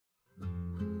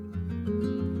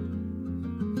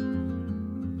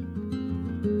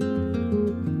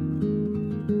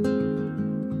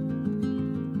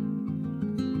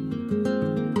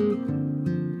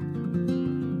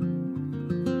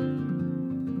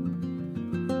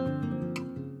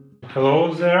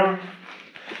Hello there.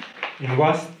 In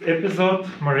last episode,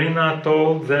 Marina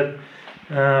told that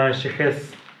she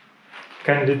has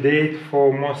candidate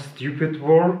for most stupid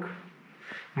work,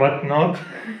 but not.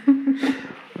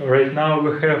 Right now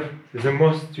we have the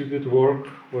most stupid work.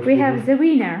 We have the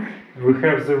winner. We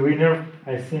have the winner,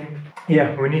 I think.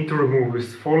 Yeah, we need to remove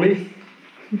this folly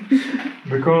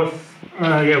because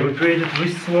yeah, we created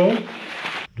this slope.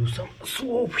 Do some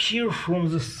slope here from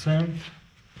the sand.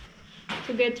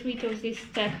 To get rid of this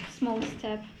step, small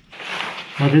step.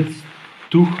 But it's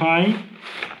too high.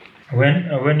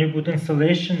 When you put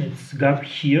insulation, it's gap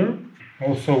here.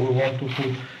 Also, we want to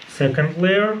put second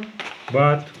layer,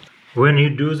 but when you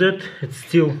do that, it's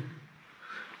still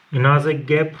another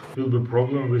gap. Will be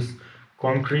problem with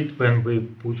concrete when we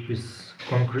put this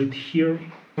concrete here.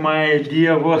 My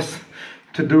idea was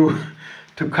to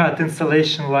cut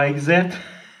insulation like that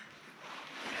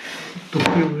to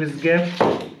fill this gap.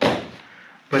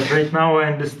 But right now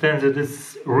I understand that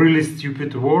it's really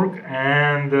stupid work,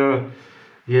 and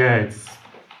yeah,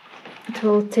 it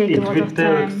will take a lot of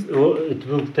time. It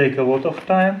will take a lot of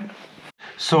time.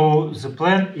 So the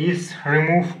plan is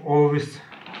remove all this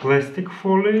plastic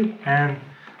folly and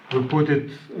we put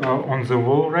it on the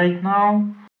wall right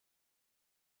now.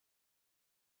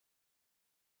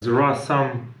 There are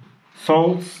some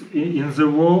salts in the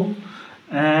wall,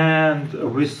 and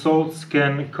these salts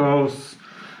can cause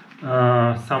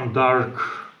some dark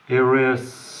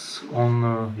areas on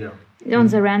on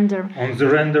the render.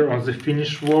 On the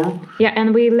finished work. Yeah,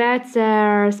 and we let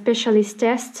the specialist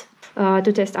test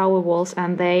to test our walls,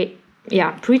 and they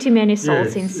pretty many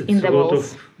salts in the walls.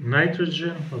 It's a lot of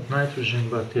nitrogen, not nitrogen,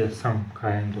 but yeah, some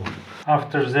kind of.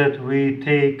 After that we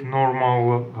take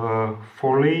normal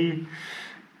foley,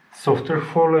 softer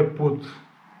foley, put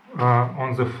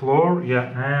on the floor,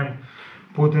 and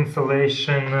put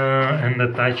insulation and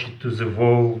attach it to the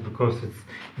wall, because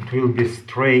it will be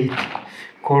straight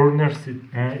corners.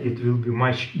 It will be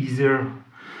much easier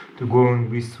to go in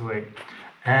this way,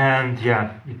 and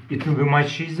yeah, it will be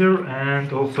much easier,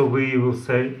 and also we will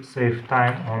save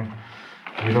time on.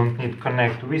 We don't need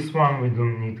connect this one, we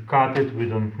don't need cut it, we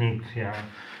don't need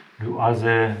do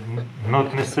other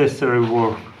not necessary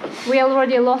work. We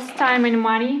already lost time and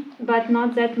money, but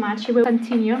not that much. We will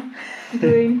continue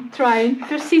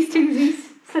persisting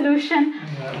this solution.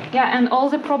 Yeah, and all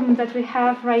the problem that we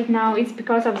have right now is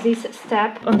because of this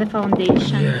step on the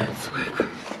foundation. Yeah, it's like...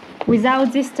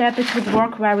 Without this step it would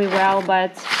work very well,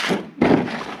 but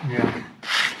yeah.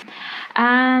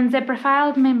 And the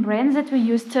profiled membranes that we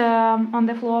used on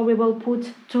the floor, we will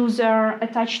put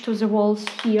attached to the walls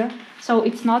here, so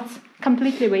it's not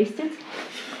completely wasted.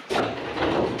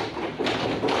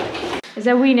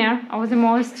 The winner of the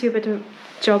most stupid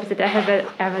job that I have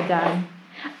ever done.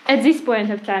 At this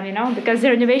point of time, because the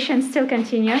renovation still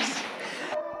continues.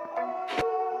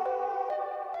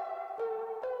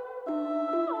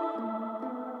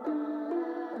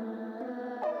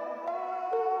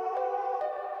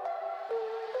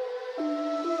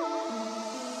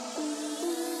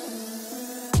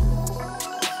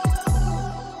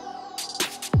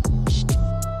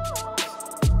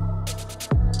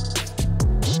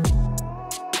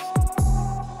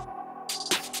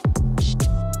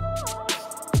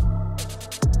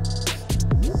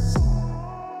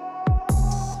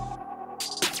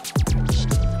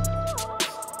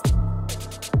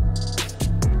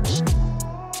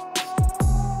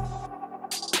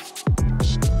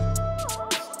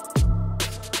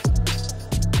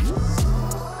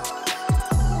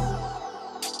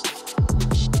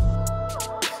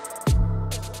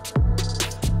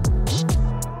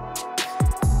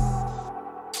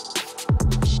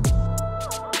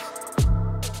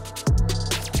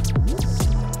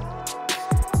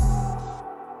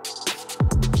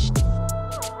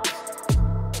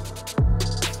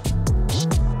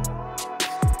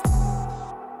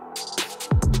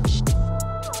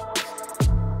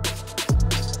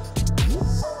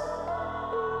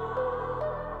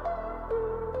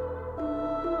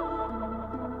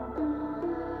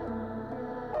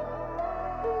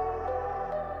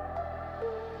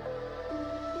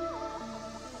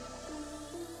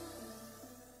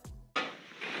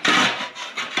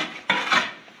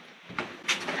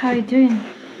 How are you doing?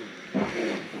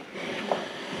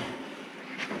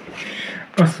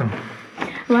 Awesome.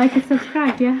 Like and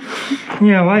subscribe, yeah?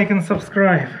 Yeah, like and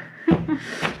subscribe.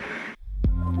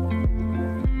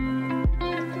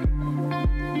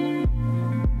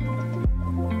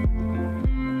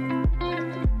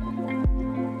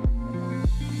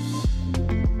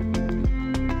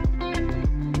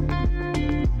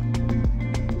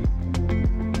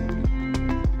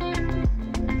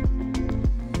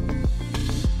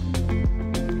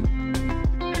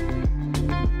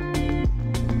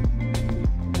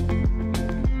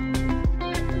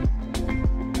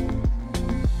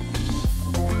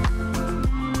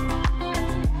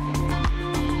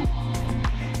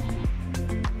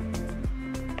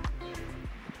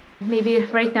 Maybe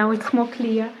right now it's more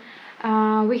clear.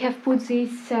 We have put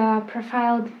this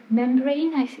profiled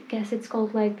membrane, I guess it's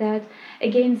called like that,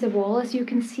 against the wall, as you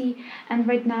can see. And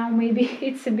right now maybe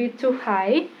it's a bit too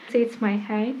high. So it's my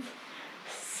height,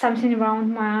 something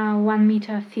around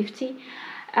 1.50 m.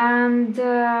 And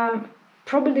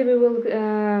probably we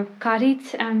will cut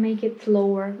it and make it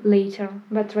lower later.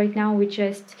 But right now we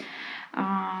just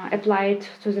apply it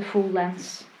to the full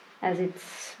length as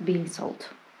it's being sold.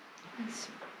 Yes.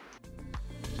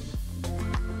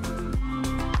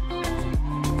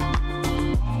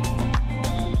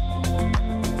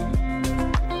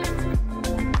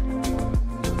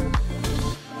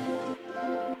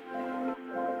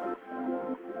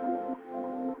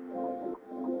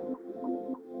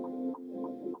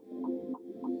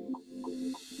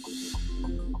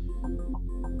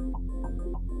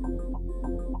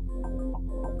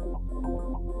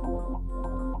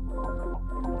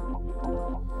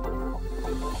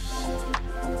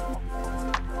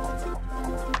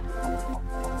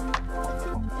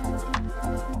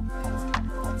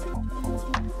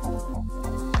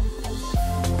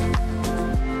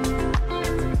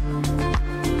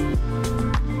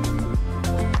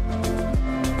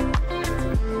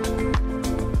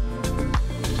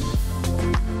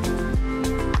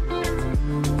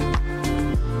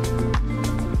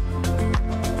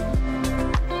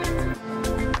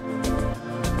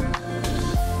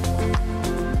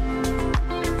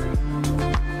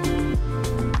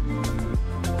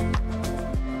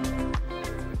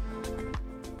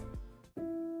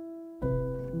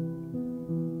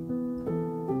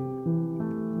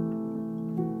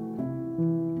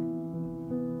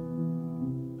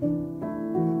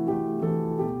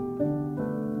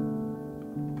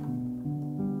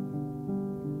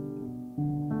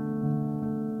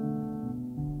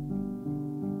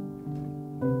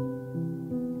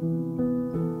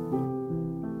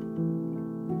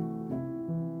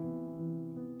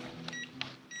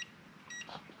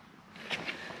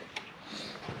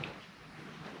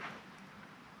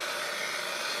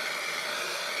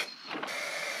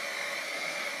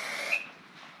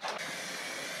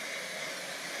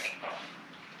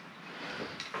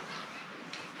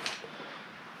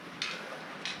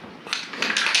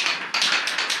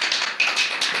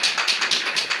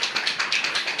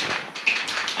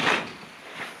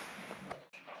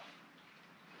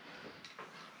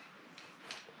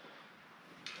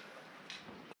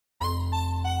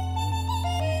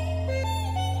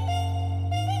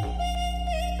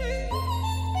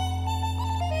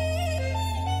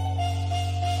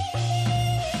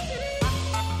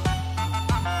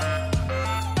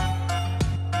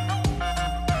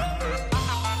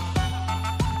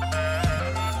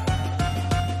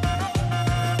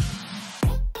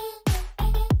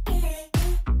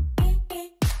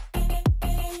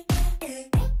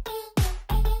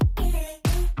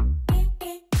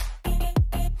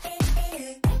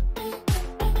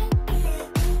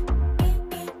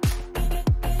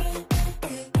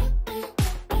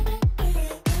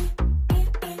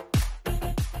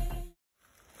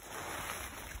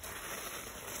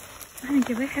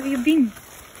 Annika, where have you been?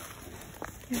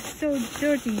 You're so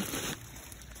dirty.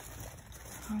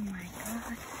 Oh my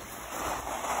god.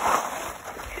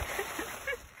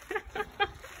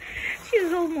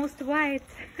 She's almost white.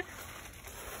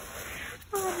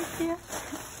 Oh dear.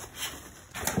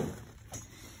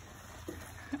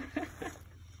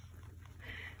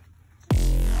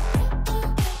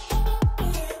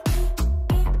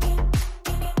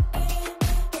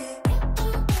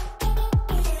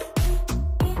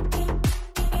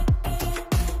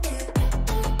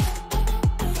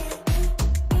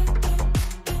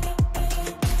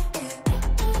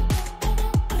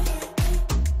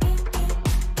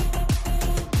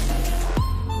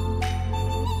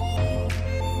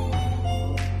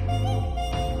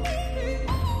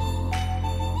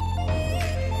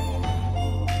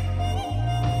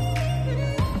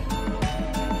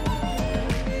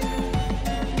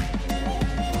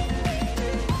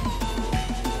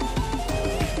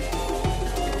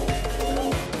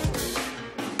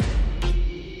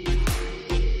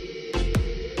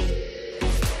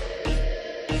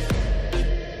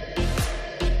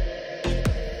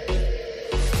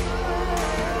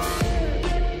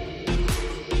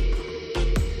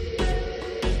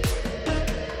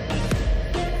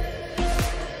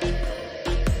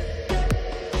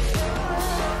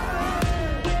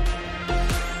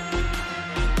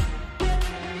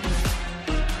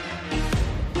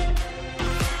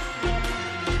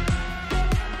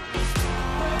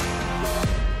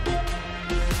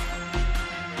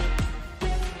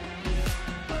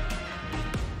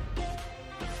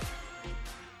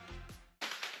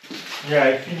 Yeah,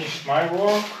 I finished my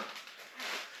work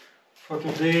for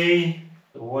today.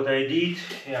 What I did,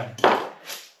 yeah,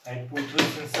 I put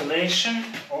this insulation.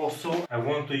 Also, I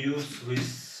want to use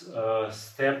this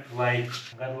step like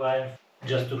guideline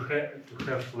just to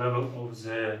have level of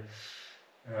the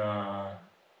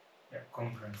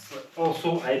concrete.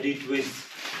 Also, I did this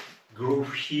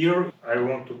groove here. I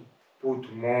want to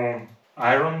put more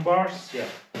iron bars, yeah,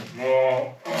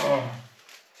 more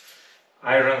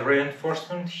iron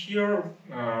reinforcement here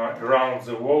around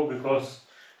the wall, because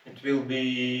it will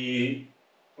be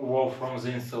wall from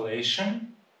the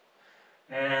insulation,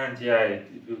 and yeah,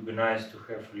 it will be nice to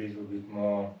have a little bit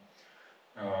more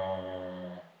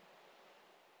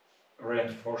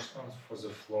reinforcements for the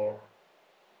floor.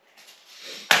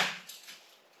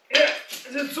 Yeah,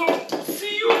 that's all.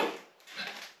 See you!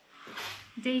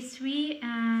 Day 3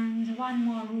 and one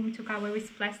more room to cover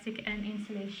with plastic and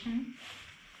insulation.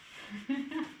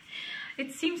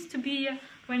 It seems to be,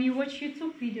 when you watch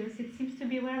YouTube videos, it seems to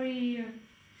be very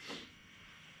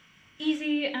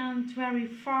easy and very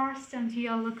fast, and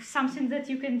something that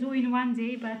you can do in one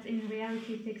day, but in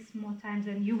reality it takes more time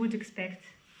than you would expect.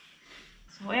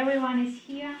 So everyone is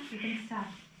here, we can start.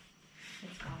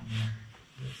 Let's go.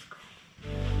 Let's go.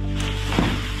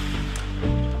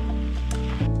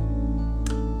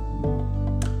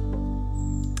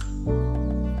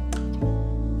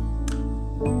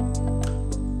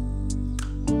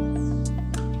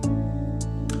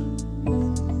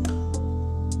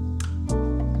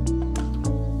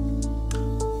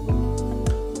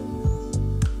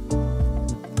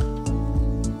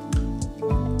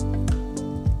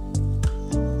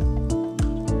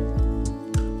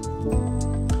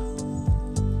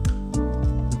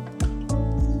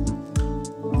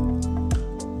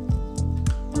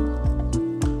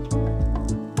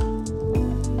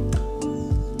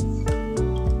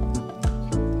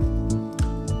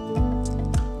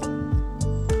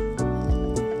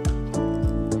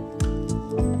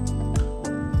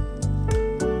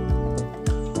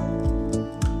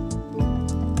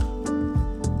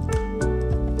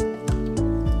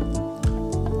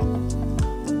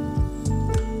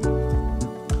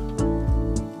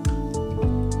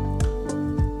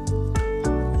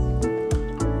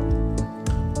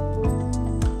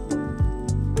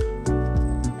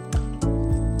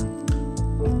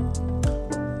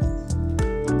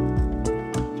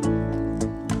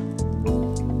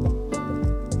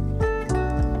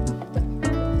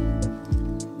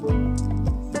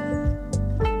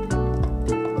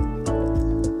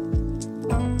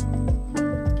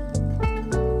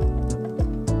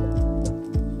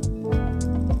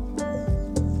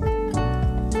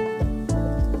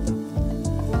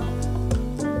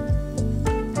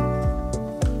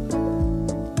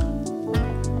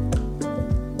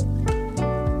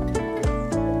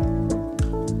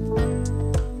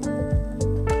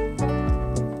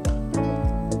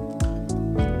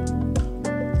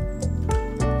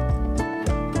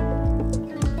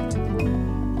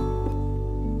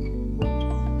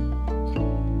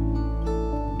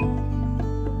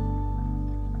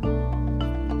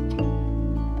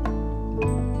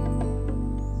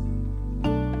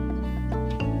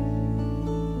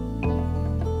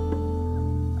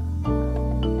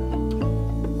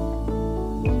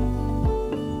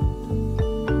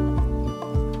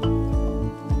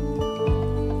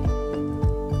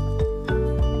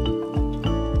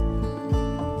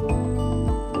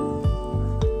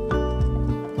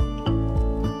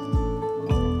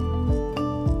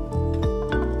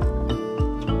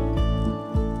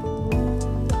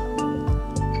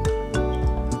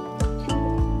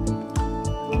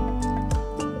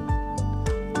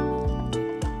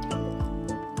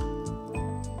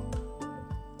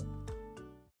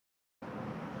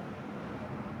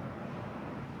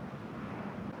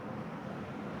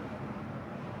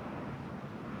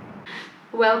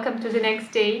 Welcome to the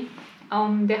next day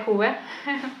on the Hoeve,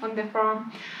 on the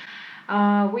farm.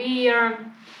 We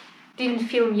didn't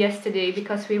film yesterday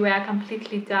because we were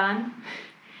completely done,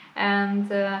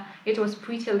 and it was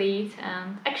pretty late,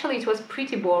 and actually it was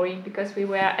pretty boring because we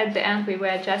were at the end, we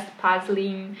were just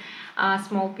puzzling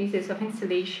small pieces of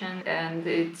insulation, and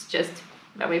it's just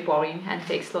very boring and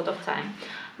takes a lot of time.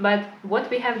 But what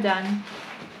we have done,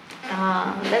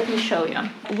 let me show you.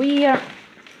 We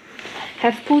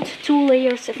have put 2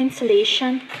 layers of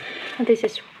insulation. This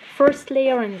is first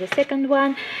layer and the second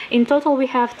one. In total we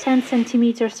have 10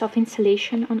 centimeters of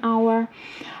insulation on our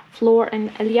floor,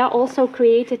 and Illia also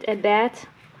created a bed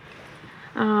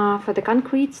for the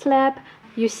concrete slab.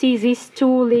 You see these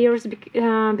 2 layers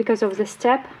because of the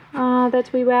step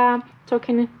that we were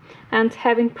talking and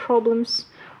having problems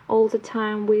all the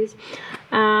time with.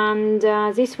 and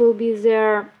this will be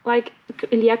their, like,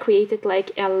 Illia created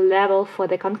like a level for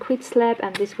the concrete slab,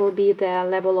 and this will be the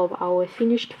level of our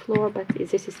finished floor, but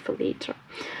this is for later.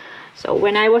 So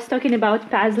when I was talking about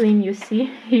puzzling, you see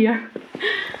here,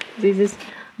 this is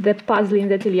the puzzling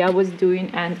that Illia was doing,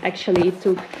 and actually it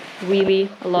took really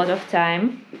a lot of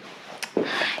time.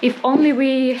 If only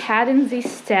we hadn't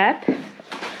this step,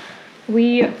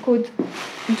 we could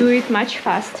do it much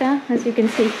faster. As you can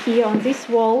see here on this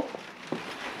wall,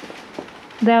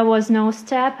 there was no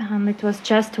step, and it was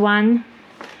just one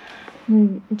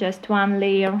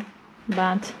layer,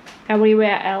 but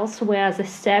everywhere else where the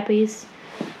step is,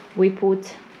 we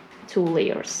put 2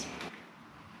 layers.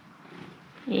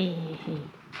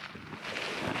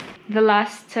 The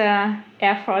last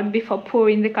effort before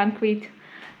pouring the concrete,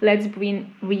 let's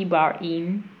bring rebar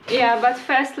in. Yeah, but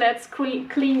first let's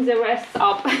clean the rest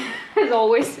up. As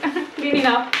always, cleaning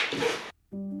up.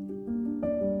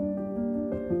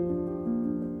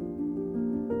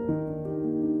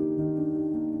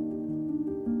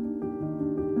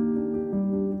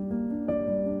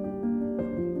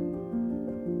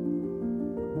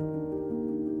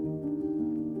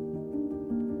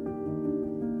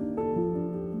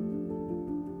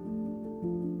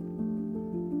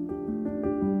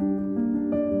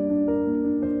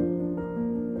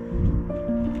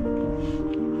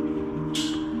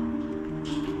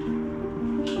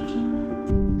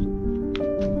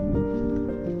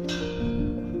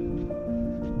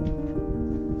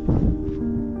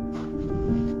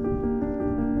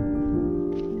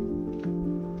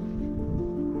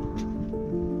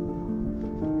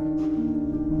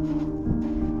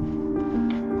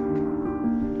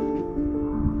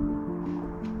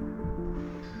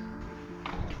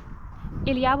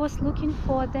 Illia was looking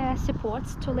for the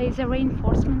supports to lay the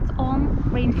reinforcement on,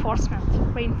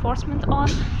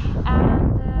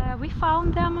 and we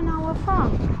found them on our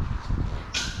farm.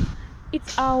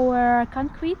 It's our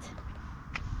concrete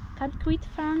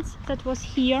fence that was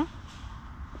here,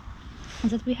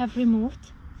 that we have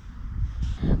removed.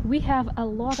 We have a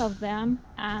lot of them,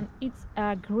 and it's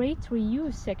a great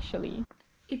reuse actually.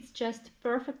 It's just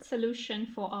perfect solution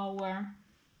for our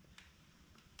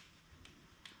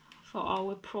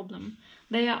problem.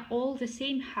 They are all the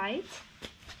same height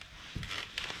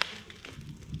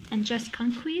and just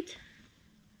concrete,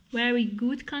 very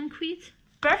good concrete.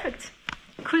 Perfect,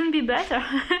 couldn't be better.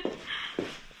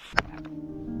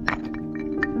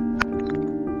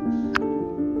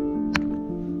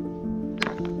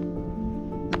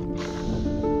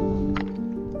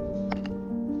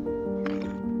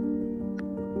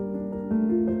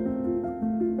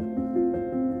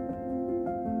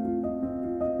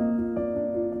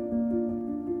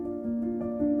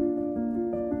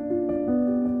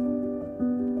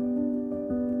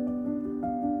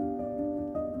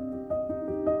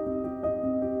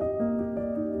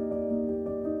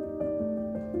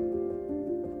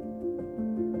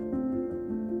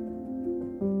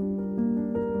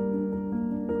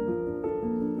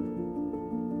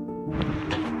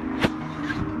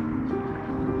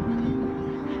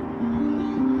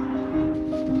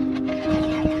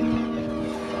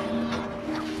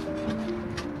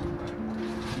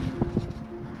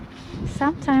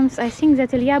 Sometimes I think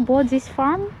that Illia bought this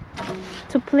farm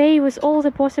to play with all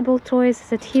the possible toys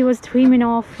that he was dreaming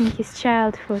of in his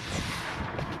childhood.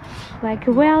 Like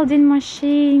a welding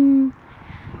machine,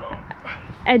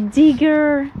 a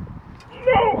digger.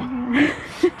 No!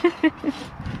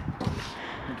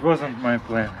 It wasn't my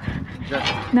plan.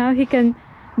 Now he can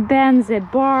bend the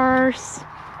bars.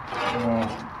 No.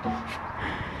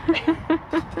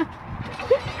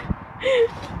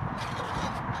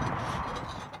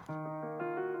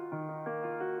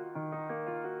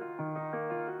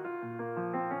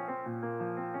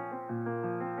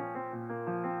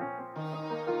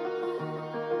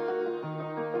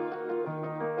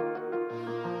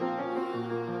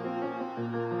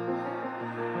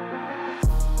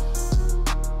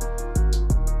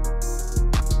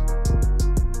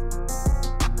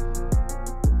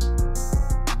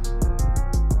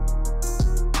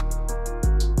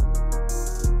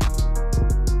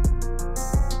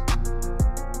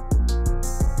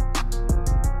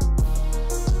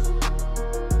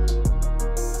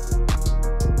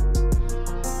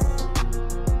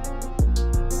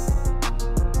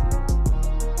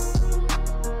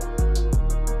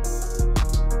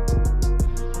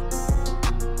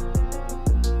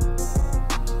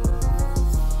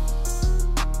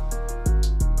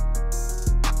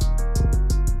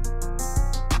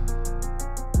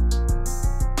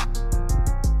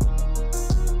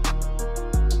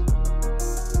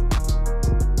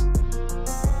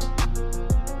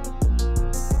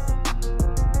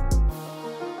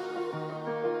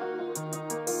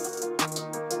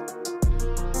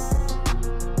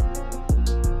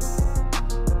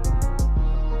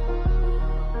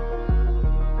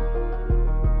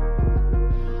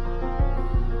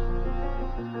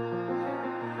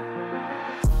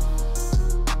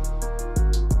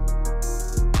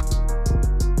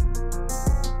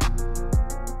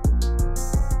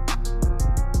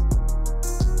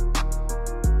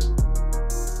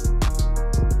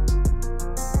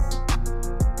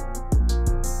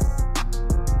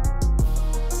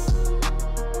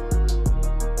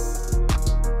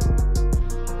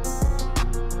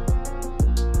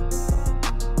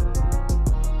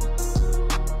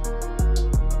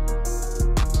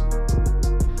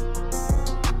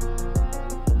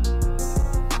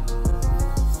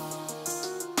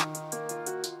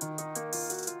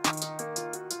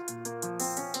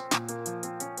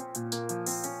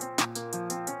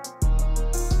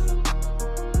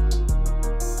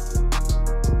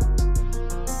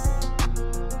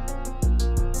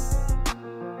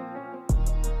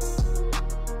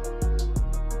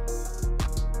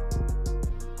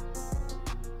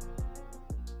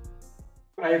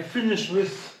 I finished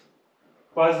with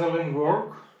puzzling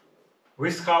work.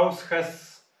 This house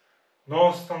has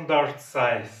no standard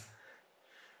size,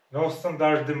 no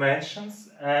standard dimensions,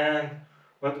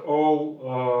 but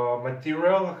all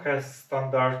material has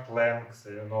standard lengths.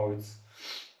 You know, it's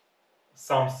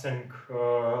something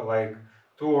like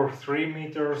 2 or 3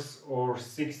 meters or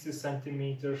 60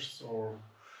 centimeters or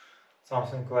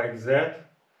something like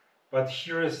that. But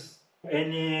here is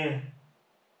any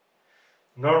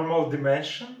normal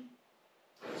dimension,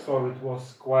 so it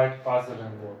was quite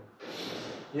puzzling work.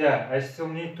 Yeah, I still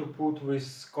need to put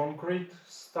this concrete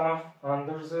stuff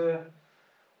under the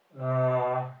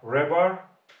rebar,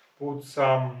 put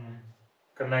some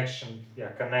connection,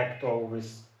 connect all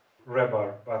this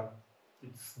rebar, but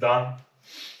it's done.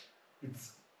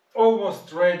 It's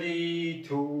almost ready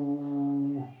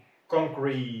to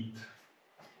concrete.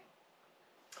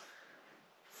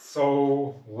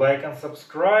 So like and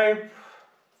subscribe,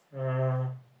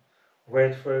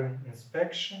 wait for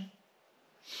inspection.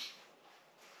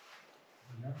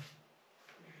 Yeah.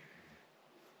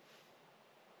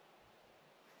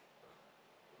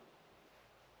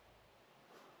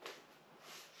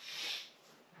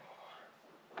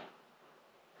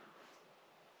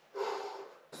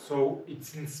 So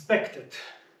it's inspected.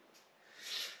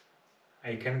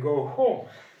 I can go home.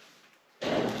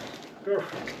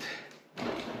 Perfect.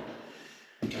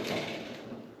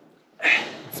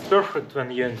 It's perfect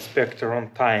when you inspect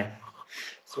on time.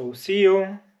 So see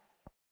you.